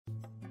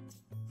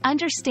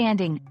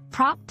Understanding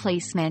prop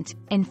placement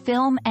in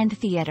film and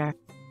theater.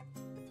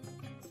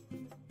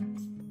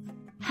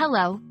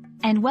 Hello,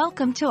 and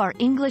welcome to our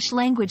English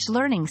language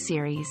learning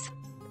series.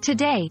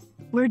 Today,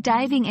 we're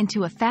diving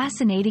into a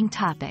fascinating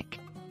topic: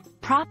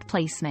 prop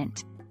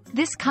placement.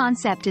 This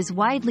concept is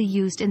widely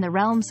used in the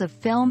realms of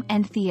film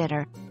and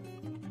theater.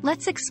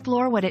 Let's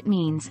explore what it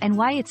means and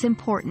why it's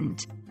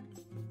important.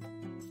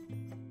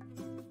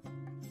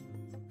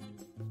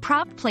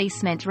 Prop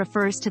placement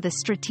refers to the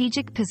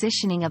strategic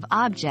positioning of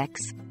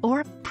objects,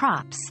 or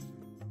props,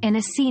 in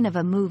a scene of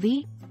a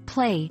movie,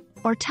 play,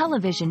 or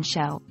television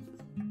show.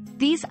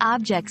 These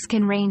objects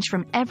can range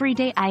from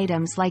everyday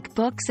items like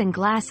books and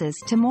glasses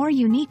to more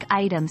unique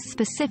items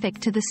specific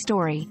to the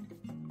story.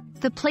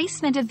 The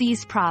placement of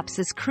these props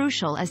is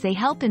crucial as they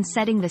help in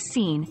setting the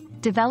scene,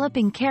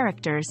 developing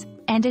characters,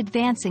 and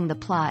advancing the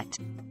plot.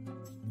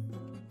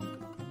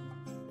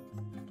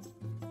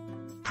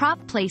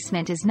 Prop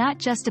placement is not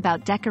just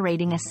about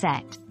decorating a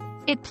set.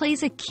 It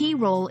plays a key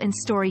role in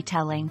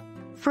storytelling.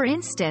 For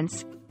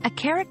instance, a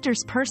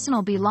character's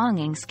personal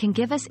belongings can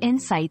give us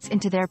insights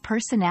into their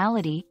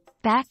personality,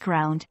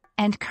 background,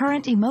 and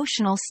current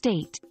emotional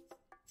state.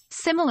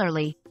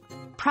 Similarly,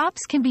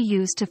 props can be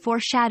used to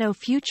foreshadow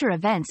future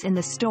events in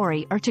the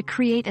story or to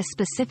create a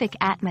specific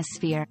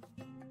atmosphere.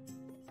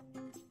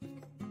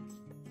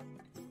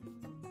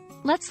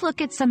 Let's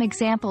look at some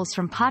examples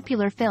from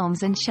popular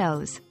films and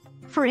shows.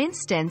 For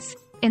instance,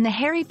 in the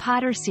Harry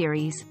Potter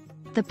series,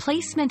 the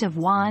placement of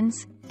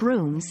wands,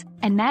 brooms,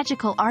 and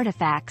magical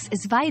artifacts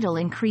is vital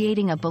in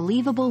creating a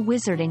believable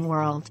wizarding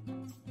world.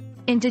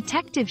 In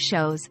detective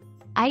shows,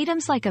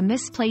 items like a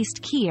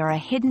misplaced key or a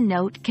hidden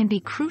note can be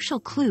crucial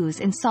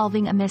clues in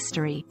solving a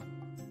mystery.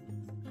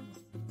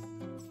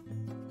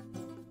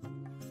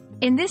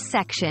 In this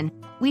section,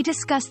 we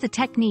discuss the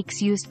techniques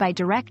used by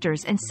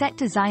directors and set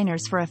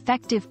designers for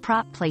effective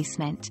prop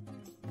placement.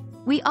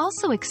 We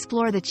also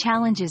explore the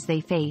challenges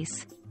they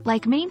face,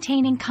 like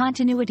maintaining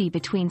continuity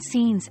between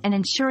scenes and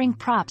ensuring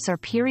props are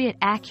period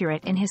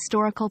accurate in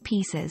historical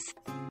pieces.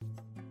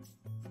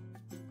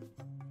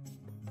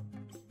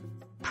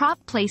 Prop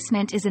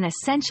placement is an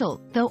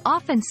essential, though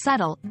often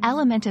subtle,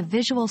 element of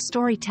visual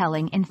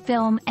storytelling in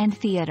film and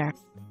theater.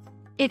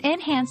 It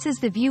enhances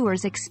the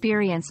viewer's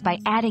experience by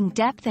adding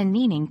depth and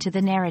meaning to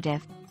the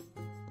narrative.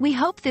 We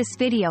hope this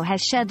video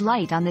has shed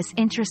light on this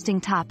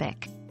interesting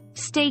topic.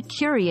 Stay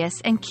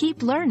curious and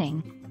keep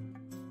learning.